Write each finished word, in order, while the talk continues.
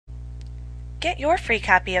Get your free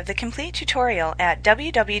copy of the complete tutorial at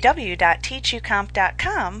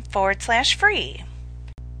www.teachucomp.com/free.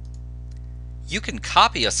 You can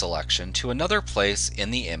copy a selection to another place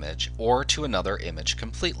in the image or to another image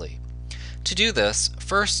completely. To do this,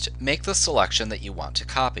 first make the selection that you want to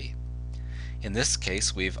copy. In this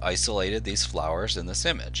case, we've isolated these flowers in this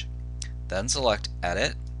image. Then select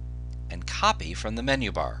Edit and Copy from the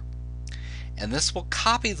menu bar. And this will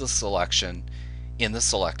copy the selection in the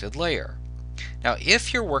selected layer. Now,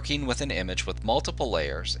 if you're working with an image with multiple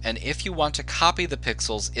layers, and if you want to copy the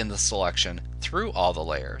pixels in the selection through all the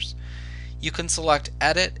layers, you can select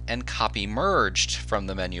Edit and Copy Merged from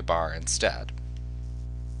the menu bar instead.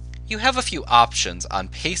 You have a few options on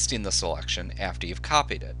pasting the selection after you've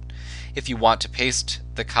copied it. If you want to paste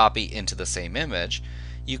the copy into the same image,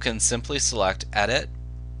 you can simply select Edit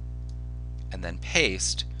and then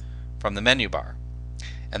Paste from the menu bar.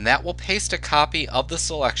 And that will paste a copy of the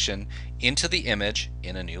selection into the image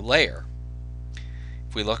in a new layer.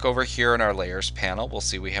 If we look over here in our Layers panel, we'll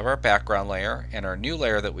see we have our background layer and our new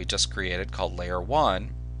layer that we just created called Layer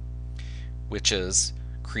 1, which is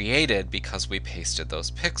created because we pasted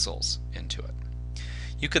those pixels into it.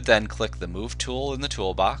 You could then click the Move tool in the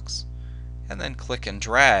toolbox and then click and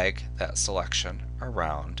drag that selection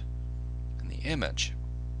around in the image.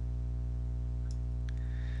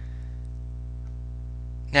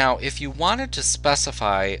 Now, if you wanted to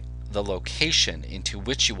specify the location into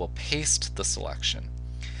which you will paste the selection,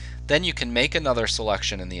 then you can make another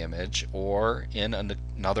selection in the image or in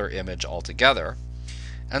another image altogether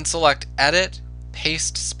and select Edit,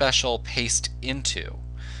 Paste Special, Paste Into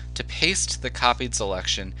to paste the copied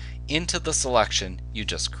selection into the selection you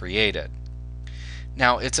just created.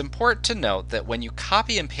 Now, it's important to note that when you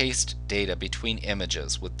copy and paste data between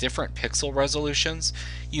images with different pixel resolutions,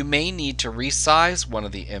 you may need to resize one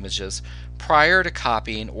of the images prior to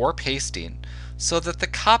copying or pasting so that the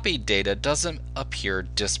copied data doesn't appear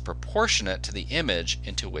disproportionate to the image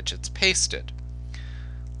into which it's pasted.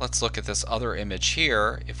 Let's look at this other image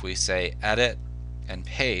here. If we say Edit and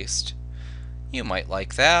Paste, you might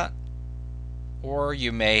like that. Or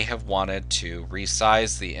you may have wanted to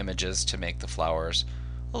resize the images to make the flowers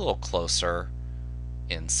a little closer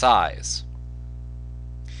in size.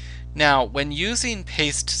 Now, when using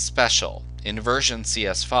Paste Special in version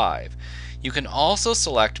CS5, you can also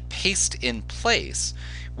select Paste in Place,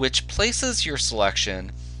 which places your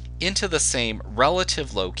selection into the same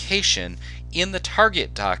relative location in the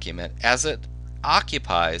target document as it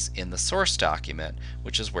occupies in the source document,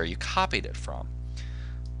 which is where you copied it from.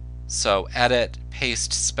 So Edit,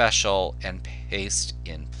 Paste Special, and Paste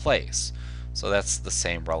in Place. So that's the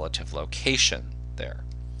same relative location there.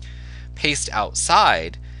 Paste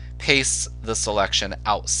Outside pastes the selection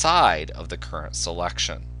outside of the current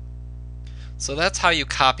selection. So that's how you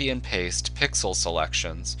copy and paste pixel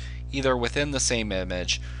selections either within the same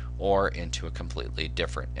image or into a completely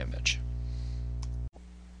different image.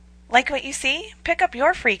 Like what you see? Pick up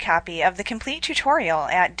your free copy of the complete tutorial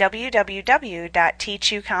at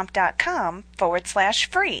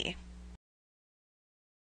www.teachucomp.com/free.